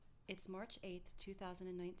It's March 8th,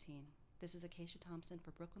 2019. This is Acacia Thompson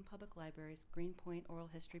for Brooklyn Public Library's Greenpoint Oral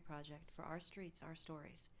History Project for Our Streets, Our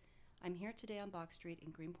Stories. I'm here today on Bach Street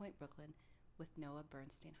in Greenpoint, Brooklyn with Noah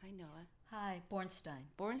Bernstein. Hi, Noah. Hi, Bornstein.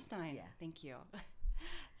 Bornstein. Yeah. Thank you.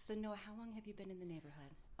 So, Noah, how long have you been in the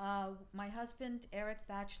neighborhood? My husband, Eric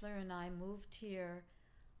Batchelor, and I moved here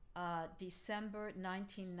December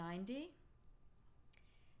 1990.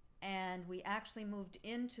 And we actually moved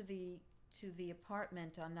into the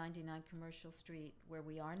apartment on 99 Commercial Street where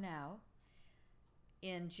we are now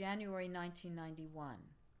in January 1991,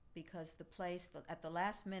 because the place, at the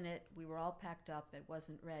last minute, we were all packed up, it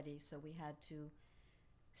wasn't ready, so we had to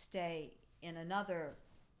stay in another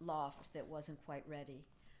loft that wasn't quite ready.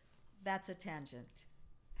 That's a tangent.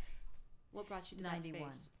 What brought you to 91.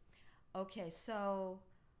 that space? Okay, so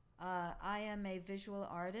I am a visual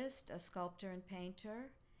artist, a sculptor and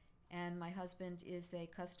painter, and my husband is a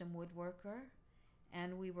custom woodworker,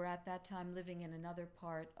 and we were at that time living in another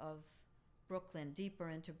part of Brooklyn, deeper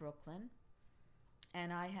into Brooklyn,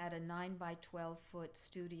 and I had a 9 by 12 foot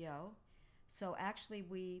studio. So actually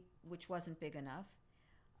which wasn't big enough,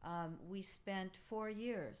 we spent 4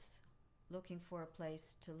 years looking for a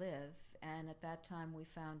place to live, and at that time we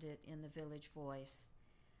found it in the Village Voice.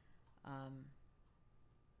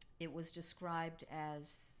 It was described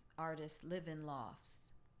as artists live in lofts.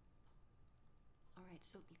 All right,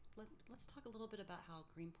 so let's talk a little bit about how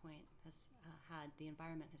Greenpoint has the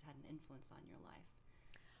environment has had an influence on your life.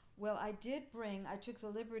 Well, I took the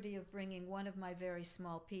liberty of bringing one of my very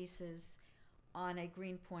small pieces on a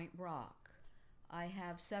Greenpoint rock. I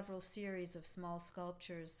have several series of small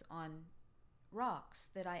sculptures on rocks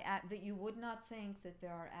that you would not think that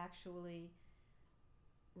there are actually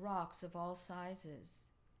rocks of all sizes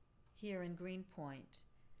here in Greenpoint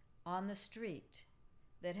on the street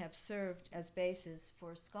that have served as bases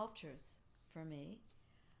for sculptures for me.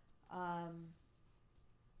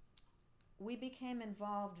 We became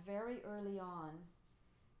involved very early on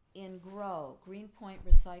in GROW. Greenpoint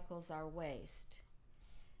recycles our waste.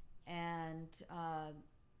 And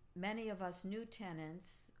many of us new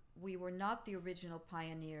tenants, we were not the original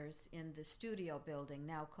pioneers in the studio building,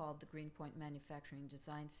 now called the Greenpoint Manufacturing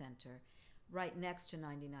Design Center, right next to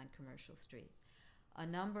 99 Commercial Street. A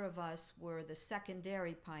number of us were the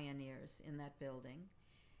secondary pioneers in that building,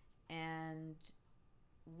 and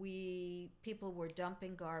people were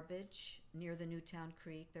dumping garbage near the Newtown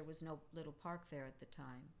Creek. There was no little park there at the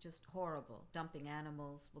time, just horrible. Dumping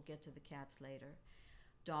animals, we'll get to the cats later.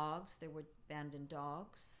 Dogs, there were abandoned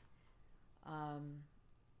dogs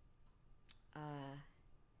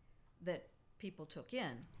that people took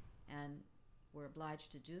in and were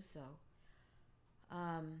obliged to do so.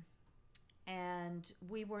 And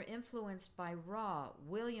we were influenced by RAW.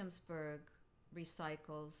 Williamsburg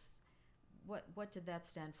Recycles. What did that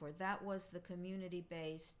stand for? That was the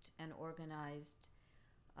community-based and organized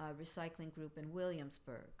recycling group in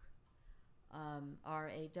Williamsburg,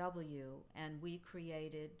 RAW, and we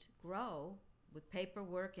created GROW with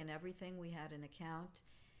paperwork and everything. We had an account,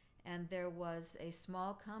 and there was a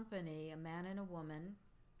small company, a man and a woman,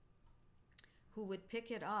 who would pick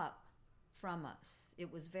it up from us.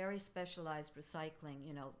 It was very specialized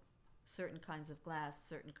recycling, certain kinds of glass,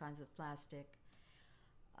 certain kinds of plastic,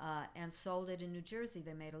 and sold it in New Jersey.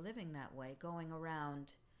 They made a living that way, going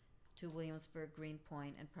around to Williamsburg,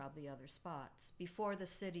 Greenpoint, and probably other spots. Before the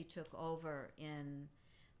city took over in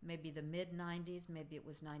maybe the mid-90s, maybe it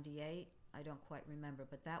was 98, I don't quite remember,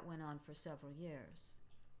 but that went on for several years,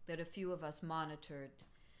 that a few of us monitored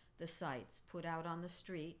the sites, put out on the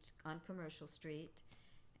street, on Commercial Street,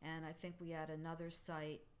 and I think we had another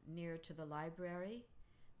site near to the library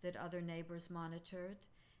that other neighbors monitored.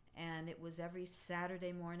 And it was every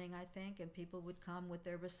Saturday morning, I think, and people would come with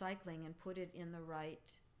their recycling and put it in the right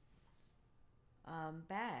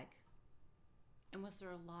bag. And were there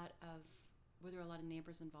a lot of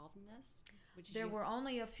neighbors involved in this? There were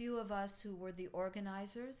only a few of us who were the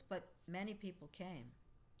organizers, but many people came.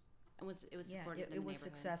 And it was supported in the it was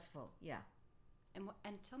neighborhood. Successful, yeah.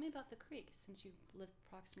 And tell me about the creek, since you lived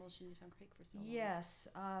proximal to Newtown Creek for so long. Yes,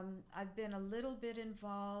 I've been a little bit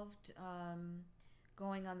involved,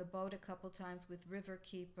 going on the boat a couple times with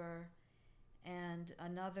Riverkeeper and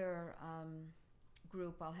another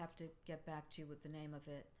group, I'll have to get back to you with the name of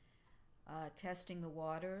it, testing the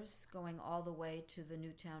waters, going all the way to the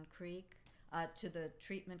Newtown Creek, to the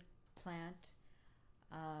treatment plant,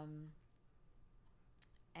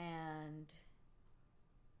 and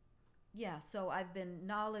yeah, so I've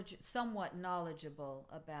been somewhat knowledgeable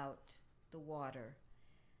about the water,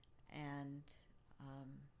 and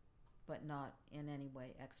but not in any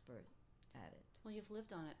way expert at it. Well, you've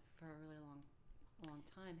lived on it for a really long a long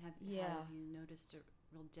time. Yeah. Have you noticed a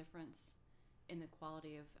real difference in the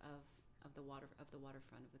quality of the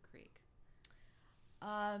waterfront of the creek?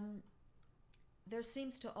 There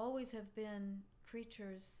seems to always have been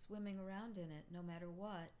creatures swimming around in it, no matter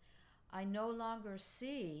what. I no longer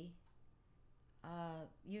see.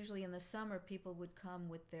 Usually in the summer, people would come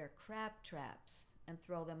with their crab traps and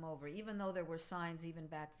throw them over, even though there were signs even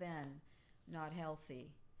back then, not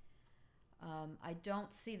healthy. I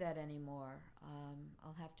don't see that anymore.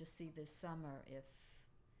 I'll have to see this summer if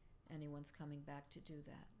anyone's coming back to do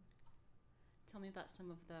that. Tell me about some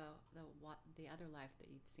of the other life that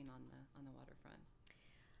you've seen on the waterfront.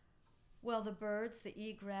 Well, the birds, the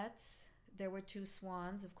egrets. There were 2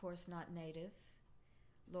 swans, of course, not native.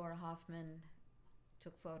 Laura Hoffman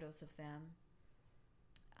took photos of them.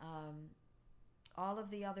 All of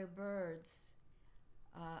the other birds,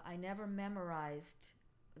 I never memorized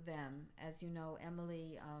them. As you know,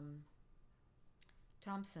 Emily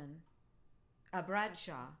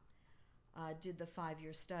Bradshaw did the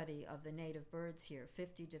 5-year study of the native birds here,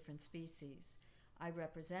 50 different species. I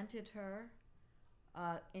represented her,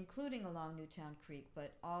 including along Newtown Creek,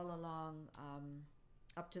 but all along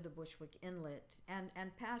up to the Bushwick Inlet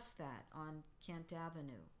and past that on Kent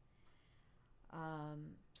Avenue.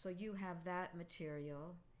 So you have that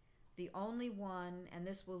material. The only one, and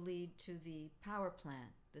this will lead to the power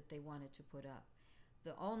plant that they wanted to put up,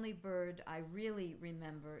 the only bird I really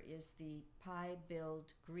remember is the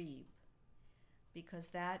pie-billed grebe, because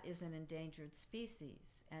that is an endangered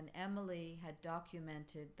species, and Emily had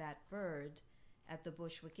documented that bird at the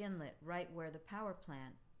Bushwick Inlet, right where the power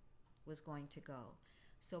plant was going to go.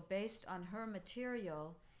 So based on her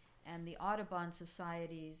material and the Audubon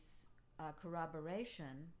Society's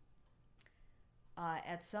corroboration,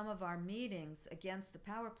 at some of our meetings against the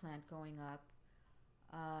power plant going up,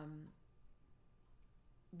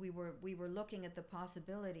 we were looking at the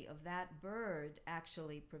possibility of that bird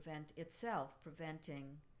actually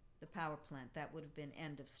preventing the power plant. That would have been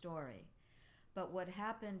end of story. But what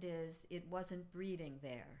happened is it wasn't breeding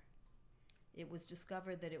there. It was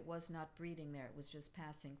discovered that it was not breeding there. It was just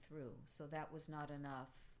passing through. So that was not enough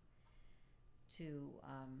to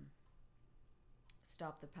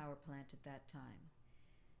stop the power plant at that time.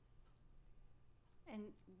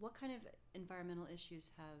 And what kind of environmental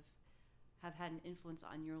issues have had an influence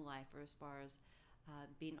on your life, or as far as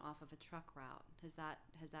being off of a truck route? Has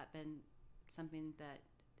that been something that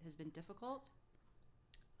has been difficult?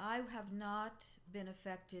 I have not been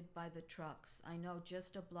affected by the trucks. I know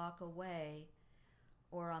just a block away,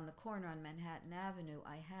 or on the corner on Manhattan Avenue,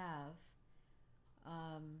 I have.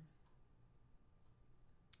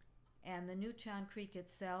 And the Newtown Creek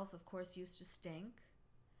itself, of course, used to stink.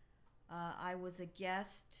 I was a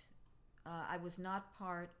guest. I was not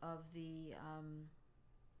part of the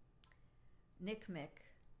NCMEC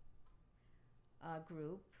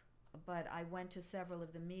group, but I went to several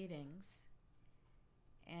of the meetings,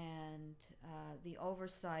 and the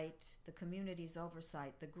oversight, the community's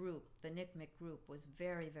oversight, the NCMEC group was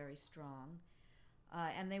very, very strong,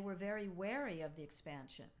 and they were very wary of the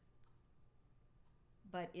expansion.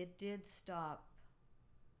 But it did stop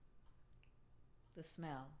the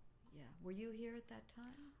smell. Yeah. Were you here at that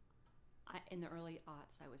time? In the early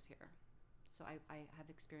aughts, I was here. So I have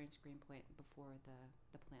experienced Greenpoint before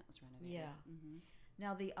the plant was renovated. Yeah. Mm-hmm.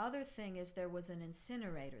 Now, the other thing is there was an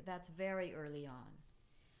incinerator. That's very early on.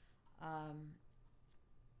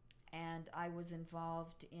 And I was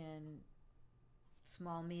involved in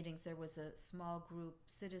small meetings. There was a small group,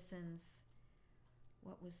 citizens,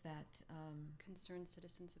 what was that? Concerned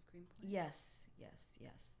Citizens of Greenpoint? Yes.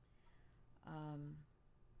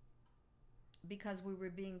 Because we were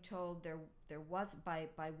being told there was,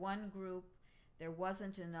 by one group, there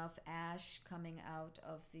wasn't enough ash coming out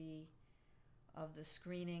of the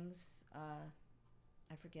screenings.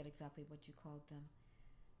 I forget exactly what you called them.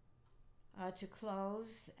 To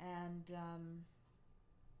close, and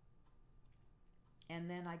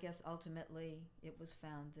then I guess ultimately it was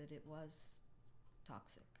found that it was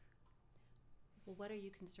toxic. Well, what are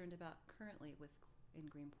you concerned about currently in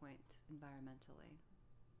Greenpoint environmentally?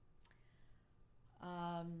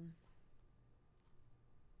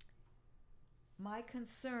 My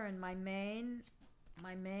concern, my main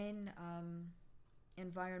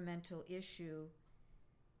environmental issue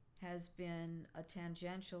has been a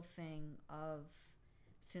tangential thing of,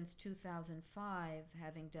 since 2005,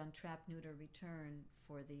 having done trap, neuter, return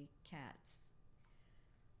for the cats.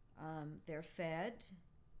 They're fed.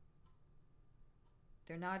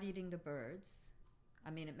 They're not eating the birds.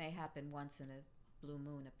 I mean, it may happen once in a blue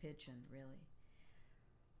moon, a pigeon, really.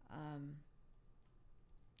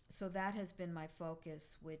 so that has been my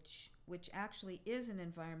focus, which actually is an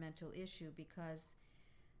environmental issue because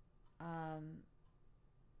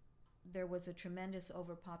there was a tremendous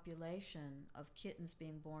overpopulation of kittens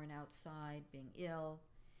being born outside, being ill.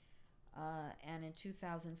 And in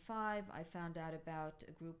 2005, I found out about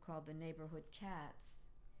a group called the Neighborhood Cats.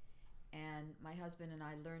 And my husband and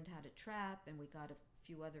I learned how to trap, and we got a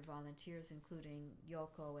few other volunteers, including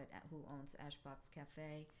Yoko, who owns Ashbox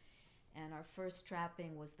Cafe. And our first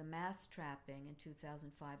trapping was the mass trapping in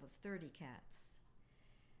 2005 of 30 cats.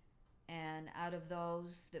 And out of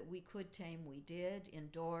those that we could tame, we did,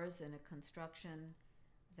 indoors in a construction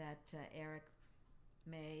that Eric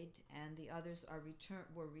made, and the others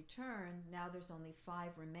were returned. Now there's only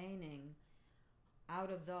 5 remaining.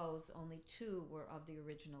 Out of those, only 2 were of the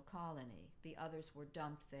original colony. The others were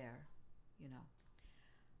dumped there,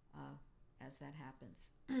 as that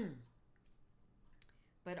happens.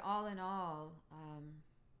 But all in all,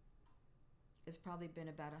 it's probably been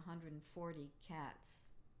about 140 cats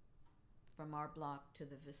from our block to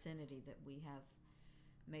the vicinity that we have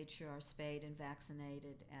made sure are spayed and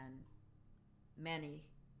vaccinated, and many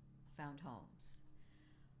found homes.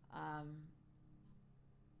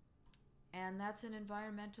 And that's an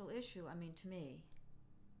environmental issue, to me.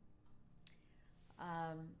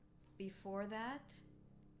 Before that,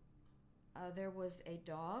 there was a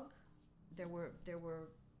dog. There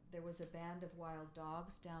was a band of wild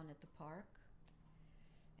dogs down at the park.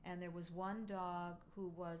 And there was one dog who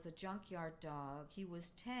was a junkyard dog. He was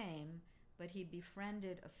tame, but he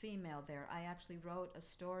befriended a female there. I actually wrote a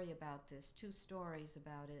story about this, 2 stories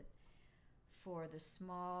about it, for the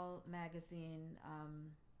small magazine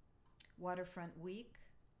Waterfront Week,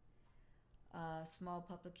 small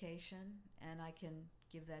publication, and I can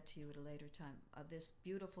give that to you at a later time. This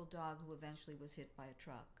beautiful dog who eventually was hit by a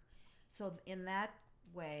truck. So in that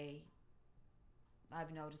way,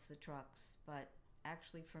 I've noticed the trucks, but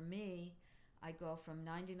actually for me, I go from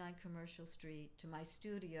 99 Commercial Street to my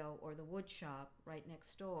studio or the wood shop right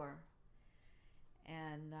next door,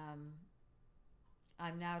 and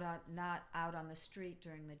I'm now not out on the street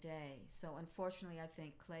during the day. So unfortunately, I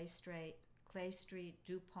think Clay Street,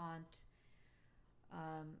 DuPont,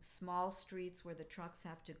 small streets where the trucks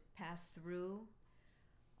have to pass through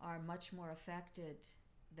are much more affected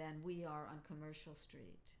than we are on Commercial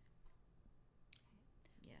Street.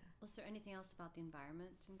 Yeah. Was there anything else about the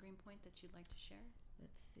environment in Greenpoint that you'd like to share?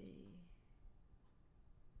 Let's see.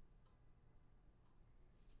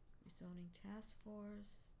 Rezoning task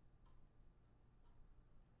force.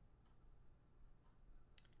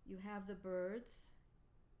 You have the birds.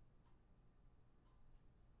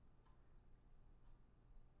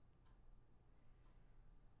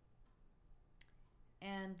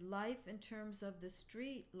 And life in terms of the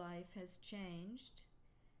street life has changed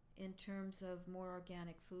in terms of more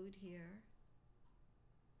organic food here.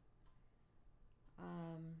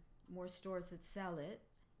 More stores that sell it.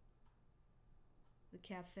 The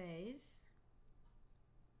cafes.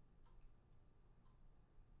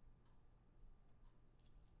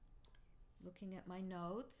 Looking at my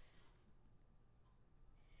notes.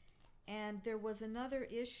 And there was another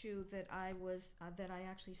issue that I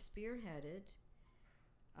actually spearheaded.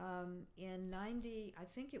 In 90, I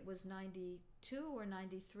think it was 92 or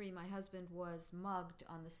 93, my husband was mugged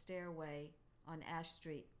on the stairway on Ash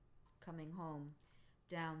Street coming home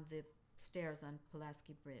down the stairs on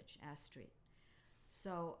Pulaski Bridge, Ash Street.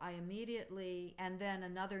 So I immediately, and then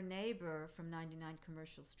another neighbor from 99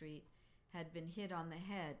 Commercial Street had been hit on the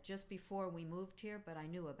head just before we moved here, but I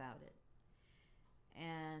knew about it.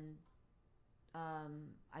 And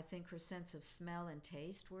I think her sense of smell and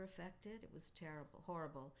taste were affected. It was terrible,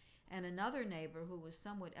 horrible. And another neighbor who was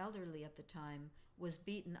somewhat elderly at the time was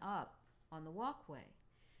beaten up on the walkway.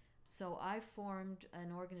 So I formed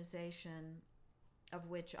an organization of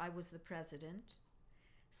which I was the president,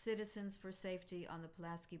 Citizens for Safety on the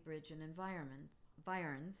Pulaski Bridge and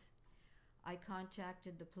Environs. I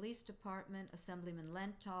contacted the police department, Assemblyman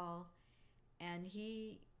Lenthal, and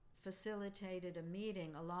he facilitated a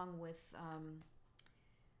meeting along with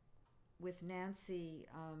Nancy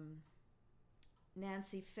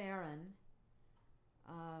Farron.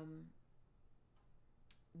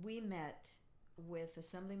 We met with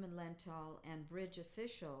Assemblyman Lenthal and bridge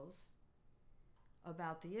officials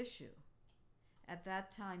about the issue. At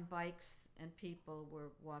that time, bikes and people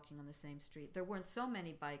were walking on the same street. There weren't so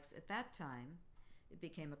many bikes at that time. It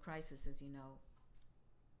became a crisis, as you know,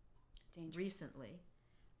 recently.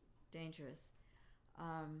 Dangerous.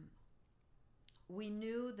 We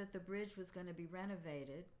knew that the bridge was going to be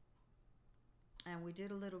renovated, and we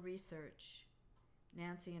did a little research,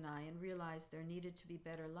 Nancy and I, and realized there needed to be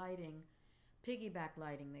better lighting piggyback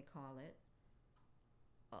lighting, they call it,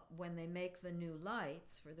 when they make the new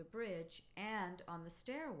lights for the bridge and on the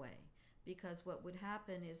stairway. Because what would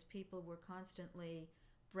happen is people were constantly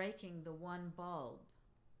breaking the one bulb,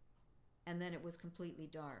 and then it was completely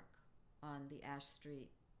dark on the Ash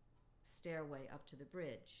Street stairway up to the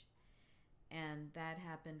bridge. And that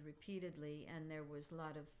happened repeatedly, and there was a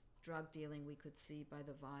lot of drug dealing we could see by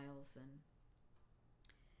the vials,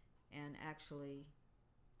 and actually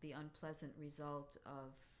the unpleasant result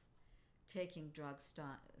of taking drugs,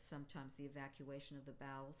 sometimes the evacuation of the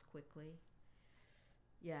bowels quickly.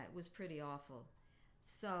 Yeah, it was pretty awful.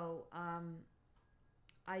 So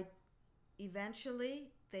I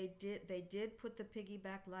eventually they did put the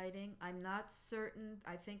piggyback lighting. I'm not certain.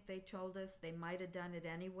 I think they told us they might have done it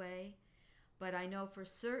anyway, but I know for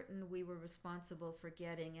certain we were responsible for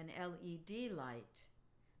getting an LED light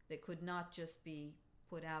that could not just be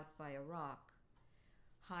put out by a rock,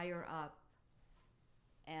 higher up,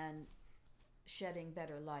 and shedding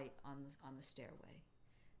better light on the stairway.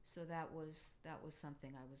 So that was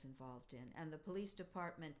something I was involved in. And the police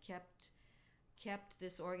department kept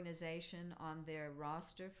this organization on their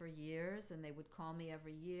roster for years, and they would call me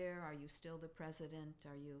every year, "Are you still the president?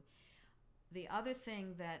 Are you?" The other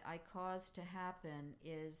thing that I caused to happen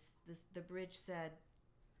is the bridge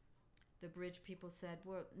people said,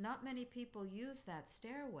 well, not many people use that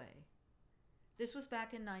stairway. This was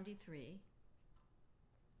back in 93.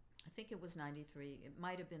 I think it was 93. It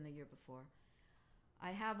might have been the year before.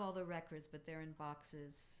 I have all the records, but they're in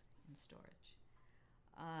boxes in storage.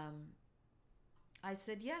 I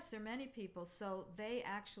said, yes, there are many people. So they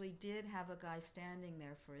actually did have a guy standing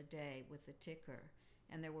there for a day with a ticker,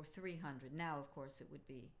 and there were 300. Now, of course, it would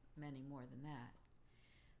be many more than that.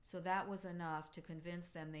 So that was enough to convince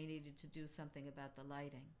them they needed to do something about the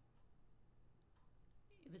lighting.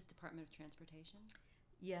 It was Department of Transportation?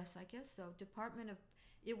 Yes, I guess so.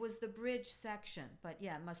 It was the bridge section, but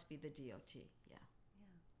yeah, it must be the DOT, yeah.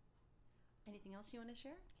 Anything else you want to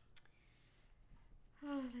share?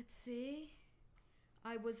 Oh, let's see.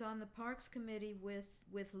 I was on the Parks Committee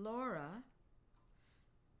with Laura,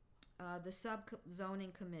 the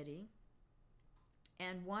sub-zoning committee,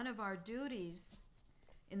 and one of our duties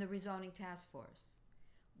in the rezoning task force,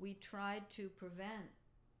 we tried to prevent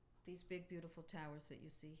these big, beautiful towers that you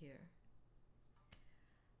see here.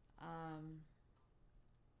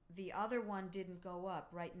 The other one didn't go up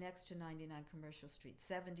right next to 99 Commercial Street,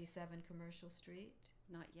 77 Commercial Street.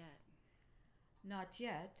 Not yet. Not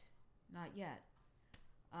yet.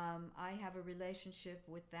 I have a relationship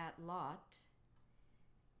with that lot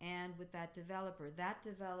and with that developer. That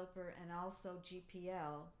developer and also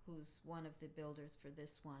GPL, who's one of the builders for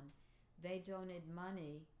this one, they donated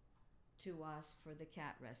money to us for the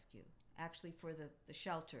cat rescue. Actually for the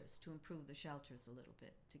shelters, to improve the shelters a little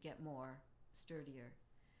bit, to get more sturdier.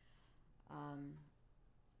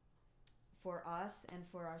 For us and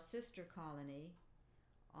for our sister colony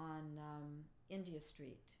on India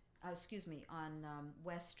Street. On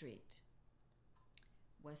West Street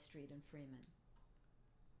and Freeman.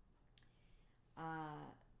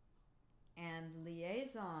 And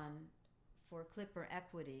liaison for Clipper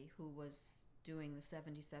Equity, who was doing the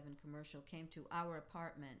 77 commercial, came to our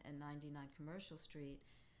apartment at 99 Commercial Street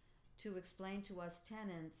to explain to us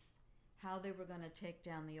tenants how they were going to take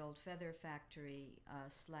down the old feather factory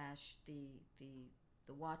 /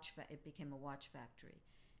 the watch. It became a watch factory.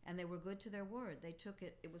 And they were good to their word. They took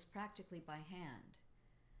it. It was practically by hand.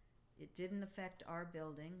 It didn't affect our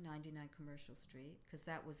building, 99 Commercial Street, because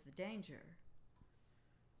that was the danger.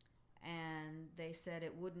 And they said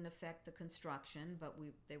it wouldn't affect the construction, but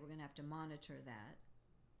they were going to have to monitor that,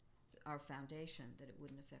 our foundation, that it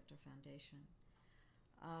wouldn't affect our foundation.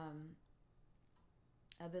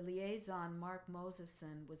 The liaison, Mark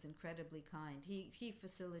Moseson, was incredibly kind. He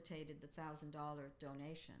facilitated the $1,000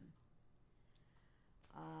 donation.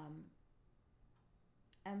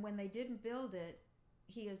 And when they didn't build it,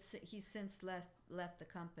 he's since left the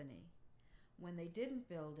company. When they didn't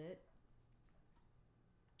build it,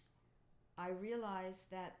 I realized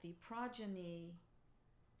that the progeny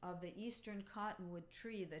of the eastern cottonwood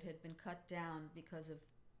tree that had been cut down because of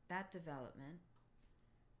that development,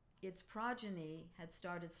 its progeny had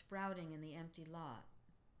started sprouting in the empty lot.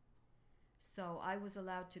 So I was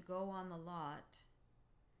allowed to go on the lot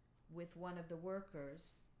with one of the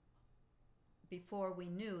workers before we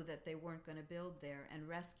knew that they weren't going to build there and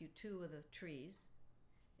rescue 2 of the trees.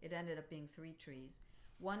 It ended up being 3 trees.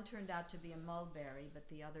 One turned out to be a mulberry, but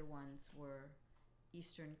the other ones were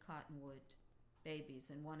eastern cottonwood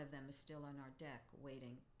babies, and one of them is still on our deck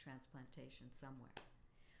awaiting transplantation somewhere.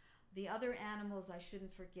 The other animals I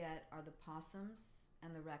shouldn't forget are the possums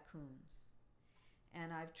and the raccoons.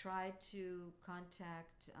 And I've tried to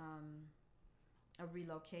contact a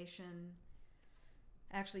relocation,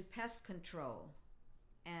 actually pest control,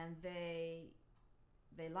 and they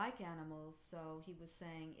like animals, so he was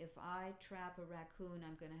saying if I trap a raccoon,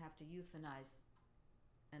 I'm going to have to euthanize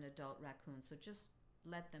an adult raccoon, so just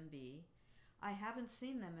let them be. I haven't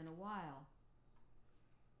seen them in a while,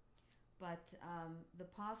 but the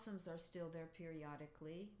possums are still there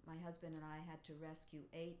periodically. My husband and I had to rescue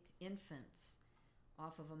 8 infants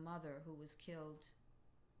off of a mother who was killed,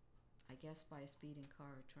 I guess, by a speeding car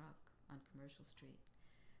or truck on Commercial Street.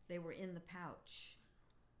 They were in the pouch.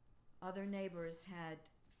 Other neighbors had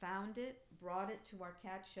found it, brought it to our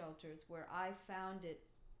cat shelters, where I found it,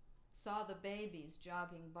 saw the babies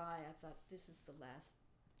jogging by. I thought, this is the last.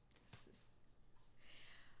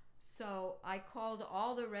 So I called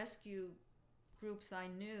all the rescue groups I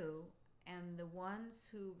knew, and the ones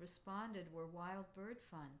who responded were Wild Bird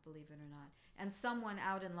Fund, believe it or not, and someone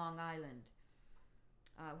out in Long Island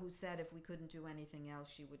who said if we couldn't do anything else,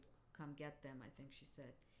 she would come get them, I think she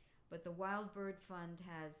said. But the Wild Bird Fund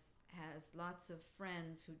has lots of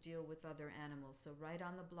friends who deal with other animals. So right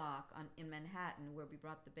on the block in Manhattan, where we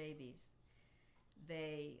brought the babies,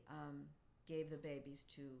 they gave the babies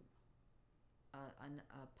to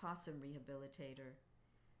a possum rehabilitator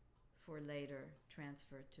for later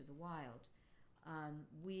transfer to the wild.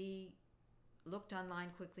 We looked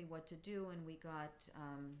online quickly what to do, and we got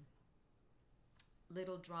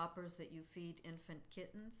little droppers that you feed infant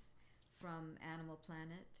kittens from Animal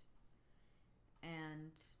Planet,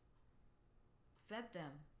 and fed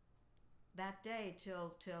them that day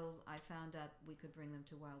till I found out we could bring them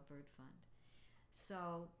to Wild Bird Fund.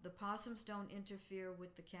 So the possums don't interfere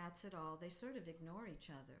with the cats at all. They sort of ignore each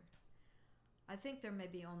other. I think there may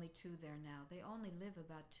be only 2 there now. They only live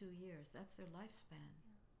about 2 years. That's their lifespan.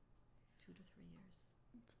 2 to 3 years.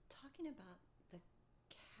 Talking about the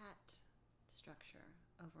cat structure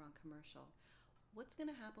over on Commercial, what's going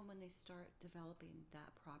to happen when they start developing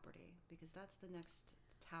that property? Because that's the next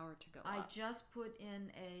tower to go up. I just put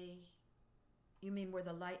in you mean where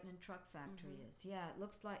the Lightning Truck Factory is? Yeah, it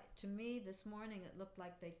looks like, to me this morning, it looked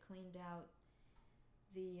like they cleaned out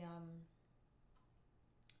the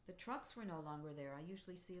trucks were no longer there. I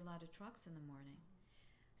usually see a lot of trucks in the morning.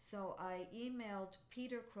 So I emailed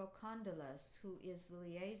Peter Krokondelis, who is the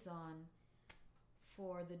liaison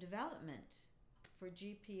for the development for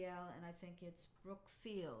GPL, and I think it's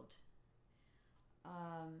Brookfield.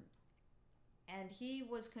 And he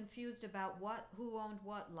was confused about who owned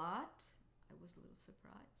what lot. I was a little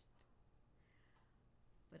surprised,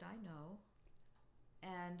 but I know.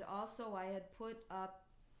 And also I had put up,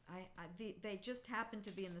 they just happened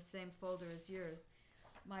to be in the same folder as yours,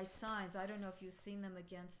 my signs. I don't know if you've seen them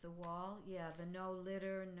against the wall. Yeah, the no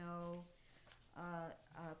litter, no,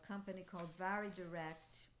 a company called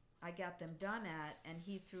VariDirect. I got them done at, and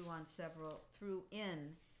he threw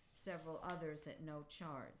in several others at no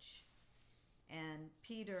charge. And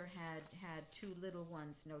Peter had 2 little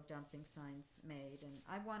ones, no dumping signs made. And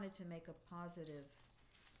I wanted to make a positive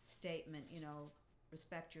statement,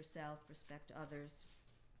 respect yourself, respect others.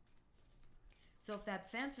 So if that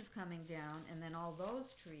fence is coming down, and then all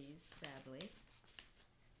those trees, sadly,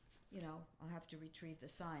 I'll have to retrieve the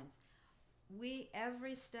signs.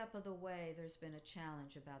 Every step of the way, there's been a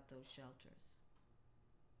challenge about those shelters.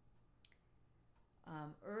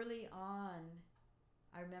 Early on,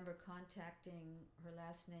 I remember contacting, her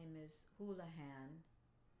last name is Houlihan,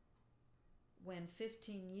 when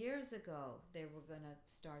 15 years ago they were going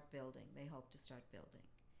to start building. They hoped to start building.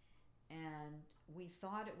 And we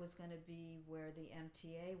thought it was going to be where the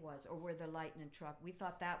MTA was, or where the Lightning Truck. We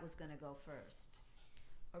thought that was going to go first.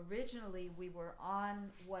 Originally, we were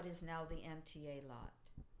on what is now the MTA lot.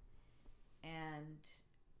 And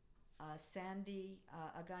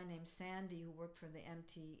a guy named Sandy, who worked for the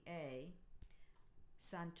MTA,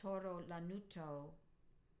 Santoro Lanuto,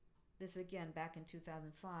 this again back in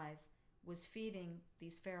 2005, was feeding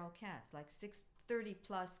these feral cats, like 30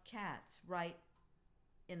 plus cats, right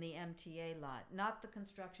in the MTA lot. Not the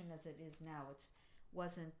construction as it is now.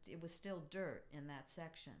 It was still dirt in that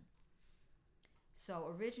section.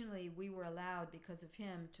 So originally we were allowed, because of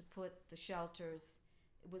him, to put the shelters.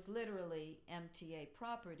 It was literally MTA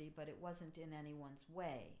property, but it wasn't in anyone's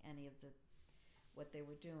way, any of what they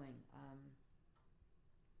were doing.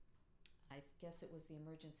 I guess it was the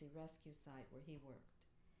emergency rescue site where he worked.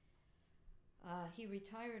 He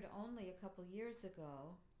retired only a couple years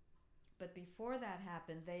ago, but before that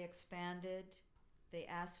happened, they expanded, they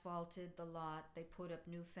asphalted the lot, they put up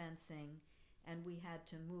new fencing, and we had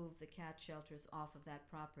to move the cat shelters off of that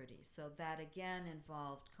property. So that again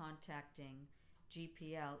involved contacting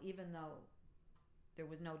GPL, even though there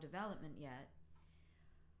was no development yet.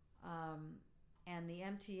 And the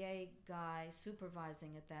MTA guy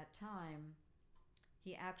supervising at that time,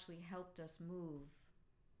 he actually helped us move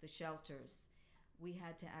the shelters. We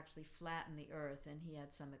had to actually flatten the earth, and he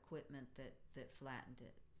had some equipment that flattened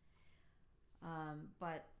it.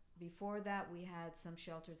 But before that, we had some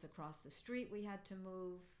shelters across the street we had to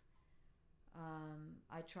move.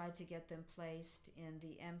 I tried to get them placed in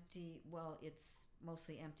the empty, well, it's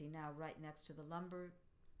mostly empty now, right next to the lumber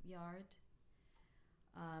yard.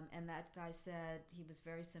 And that guy said he was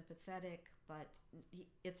very sympathetic, but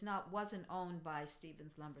wasn't owned by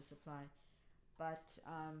Stevens Lumber Supply, but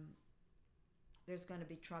there's going to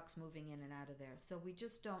be trucks moving in and out of there. So we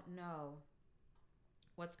just don't know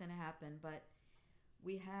what's going to happen, but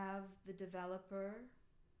we have the developer,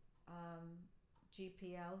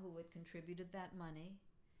 GPL, who had contributed that money.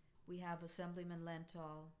 We have Assemblyman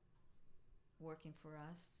Lenthal working for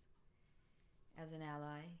us as an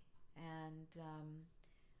ally, and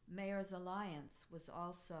Mayor's Alliance was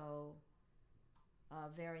also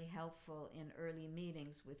very helpful in early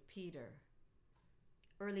meetings with Peter.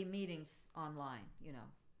 Early meetings online,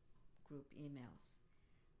 group emails,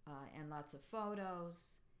 and lots of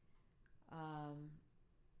photos.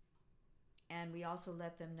 And we also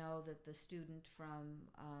let them know that the student from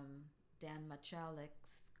Dan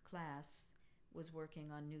Machalik's class was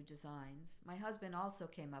working on new designs. My husband also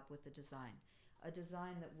came up with a design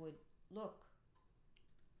that would look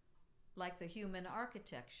like the human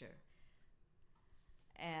architecture.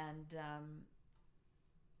 And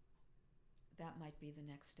that might be the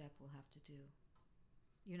next step we'll have to do.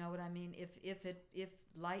 You know what I mean? If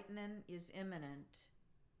lightning is imminent,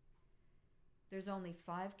 there's only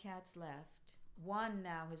 5 cats left. One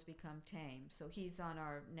now has become tame, so he's on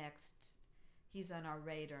our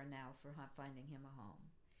radar now for finding him a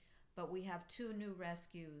home. But we have 2 new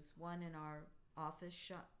rescues, one in our office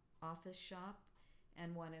shop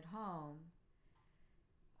and one at home,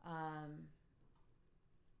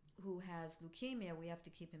 who has leukemia. We have to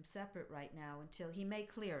keep him separate right now until he may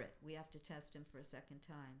clear it. We have to test him for a second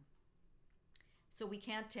time. So we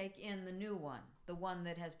can't take in the new one, the one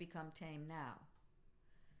that has become tame now.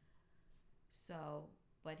 So,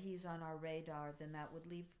 but he's on our radar, then that would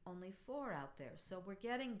leave only 4 out there. So we're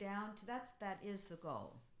getting down to, that is the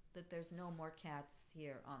goal, that there's no more cats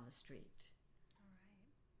here on the street. All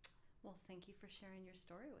right. Well, thank you for sharing your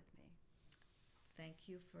story with me. Thank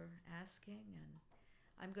you for asking, and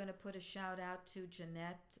I'm going to put a shout out to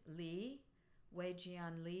Jeanette Lee, Wei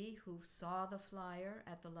Jian Lee, who saw the flyer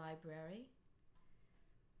at the library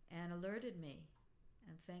and alerted me.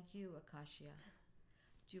 And thank you, Acacia.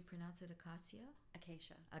 Do you pronounce it Acacia?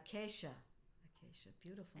 Acacia. Acacia.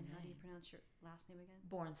 Beautiful and name. And how do you pronounce your last name again?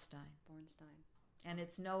 Bornstein. Bornstein. And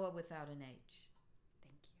it's Noah without an H.